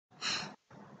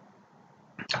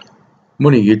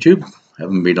Morning, YouTube.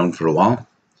 Haven't been on for a while.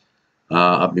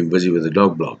 I've been busy with the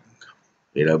dog blog.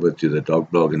 Head over to the dog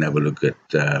blog and have a look at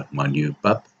my new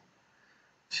pup.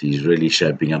 She's really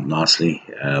shaping up nicely.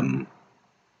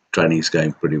 Training's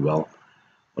going pretty well,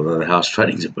 although the house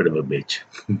training's a bit of a bitch.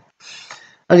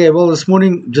 Okay, well, this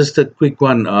morning, just a quick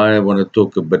one. I want to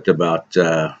talk a bit about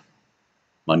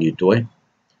my new toy.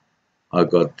 I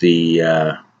got the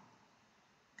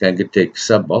Kangertech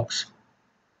Subox.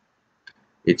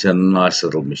 It's a nice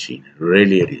little machine.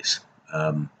 Really, it is.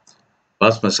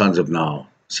 Both my sons have now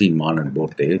seen mine and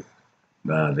bought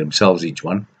themselves each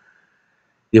one.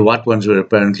 The white ones were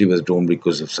apparently withdrawn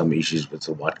because of some issues with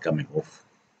the white coming off.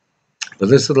 But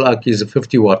this little Aki is a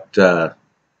 50 watt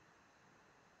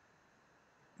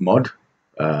mod.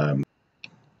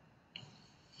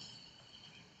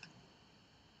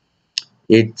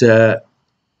 It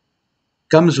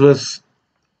comes with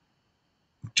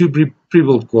two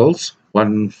pre-built coils,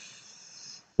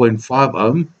 1.5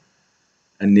 ohm,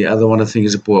 and the other one I think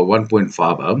is a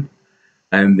 1.5 ohm.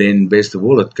 And then best of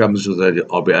all, it comes with an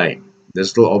RBA.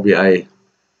 This little RBA,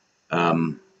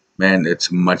 man, it's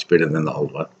much better than the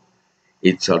old one.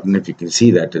 I don't know if you can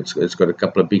see that, it's got a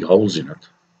couple of big holes in it,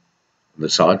 on the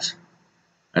sides.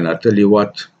 And I tell you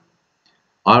what,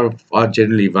 I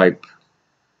generally vape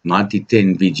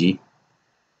 90-10 VG,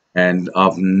 and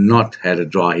I've not had a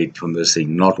dry hit from this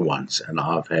thing, not once. And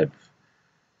I've had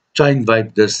chain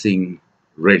vape this thing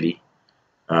really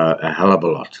a hell of a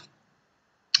lot.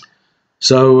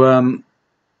 So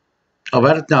I've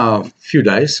had it now a few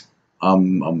days.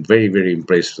 I'm very, very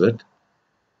impressed with it.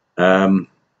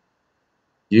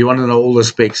 You want to know all the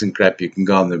specs and crap, you can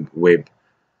go on the web,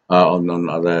 on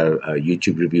other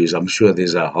YouTube reviews. I'm sure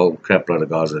there's a whole crap load of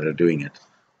guys that are doing it,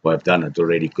 or have done it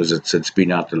already, because it's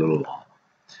been out a little while.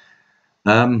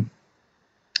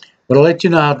 But I'll let you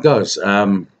know how it goes.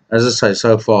 As I say,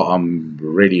 so far I'm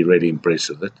really, really impressed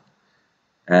with it.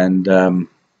 And I'm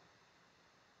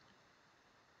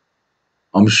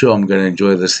sure I'm going to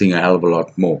enjoy this thing a hell of a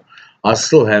lot more. I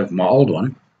still have my old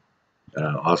one.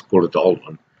 I'll call it the old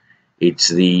one. It's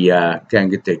the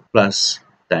Kangertech Plus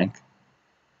tank.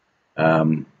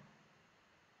 I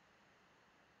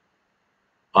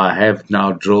have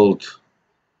now drilled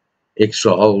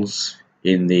extra holes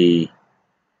in the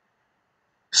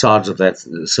sides of that,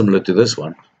 similar to this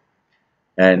one.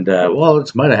 And, well,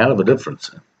 it's made a hell of a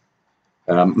difference.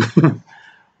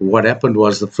 What happened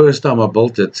was, the first time I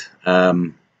built it,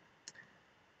 I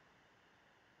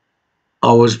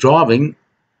was driving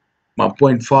my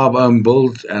 0.5 ohm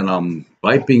build, and I'm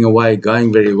vaping away,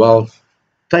 going very well.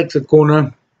 Take the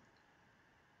corner,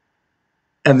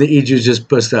 and the edge just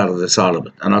burst out of the side of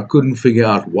it, and I couldn't figure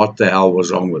out what the hell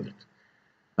was wrong with it.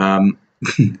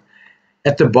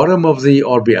 At the bottom of the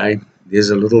RBA, there's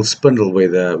a little spindle where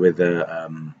the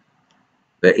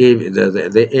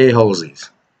air holes is.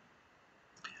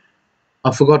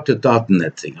 I forgot to tighten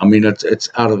that thing. I mean, it's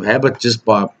out of habit, just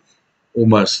by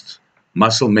almost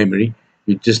muscle memory.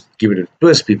 You just give it a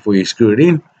twist before you screw it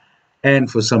in, and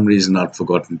for some reason I'd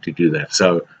forgotten to do that.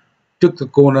 So took the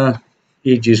corner,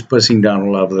 edges pissing down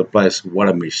all over the place. What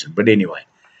a mess. But anyway,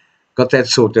 got that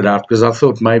sorted out, because I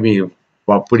thought maybe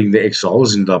by putting the extra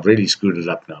holes in it, I've really screwed it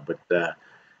up now. But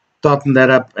tightened that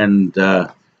up, and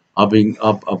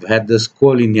I've had this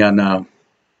coil in here now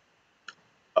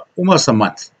almost a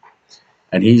month,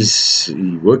 and he's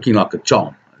working like a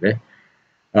charm. Okay.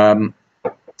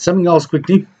 Something else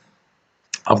quickly.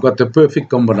 I've got the perfect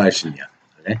combination here.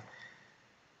 Okay.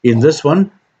 In this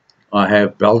one, I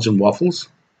have Belgian waffles,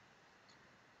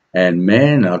 and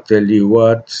man, I'll tell you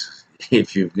what,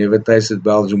 if you've never tasted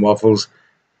Belgian waffles,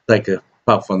 take a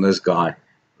puff on this guy.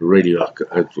 Really like it.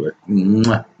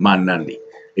 Manandi.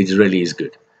 It really is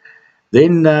good.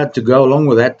 Then to go along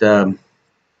with that,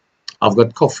 I've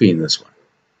got coffee in this one.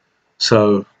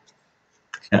 So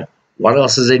what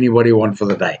else does anybody want for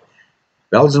the day?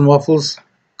 Belgian waffles,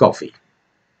 coffee.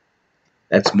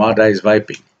 That's my day's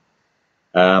vaping.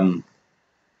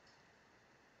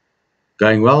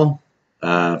 Going well.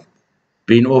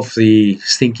 Been off the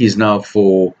stinkies now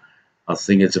for, I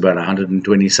think it's about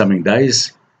 120 something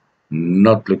days.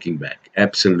 Not looking back.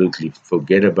 Absolutely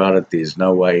forget about it. There's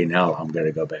no way in hell I'm going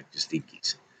to go back to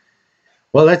stinkies.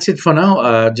 Well, that's it for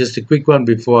now. Just a quick one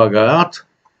before I go out.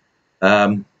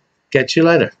 Catch you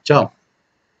later. Ciao.